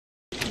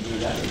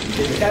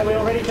Okay, we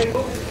all ready,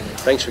 people?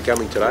 Thanks for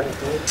coming today.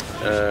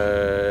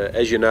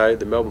 As you know,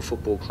 the Melbourne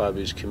Football Club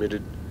is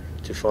committed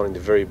to finding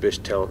the very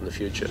best talent in the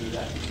future.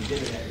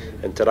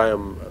 And today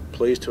I'm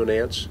pleased to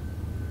announce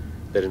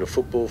that in a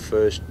football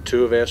first,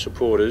 2 of our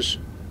supporters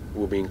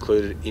will be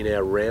included in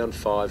our round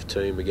 5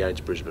 team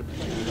against Brisbane.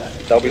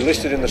 They'll be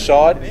listed in the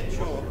side,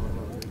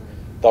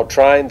 they'll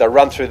train, they'll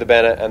run through the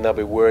banner, and they'll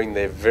be wearing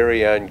their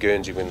very own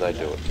Guernsey when they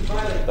do it.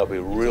 They'll be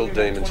real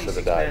demons for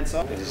the day.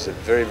 It is a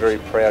very, very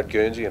proud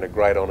Guernsey and a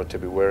great honour to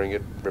be wearing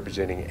it,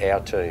 representing our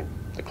team,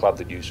 the club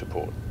that you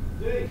support.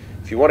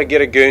 If you want to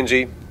get a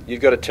Guernsey,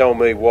 you've got to tell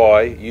me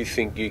why you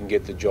think you can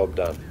get the job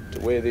done. To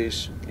wear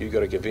this, you've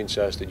got to convince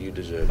us that you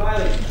deserve it.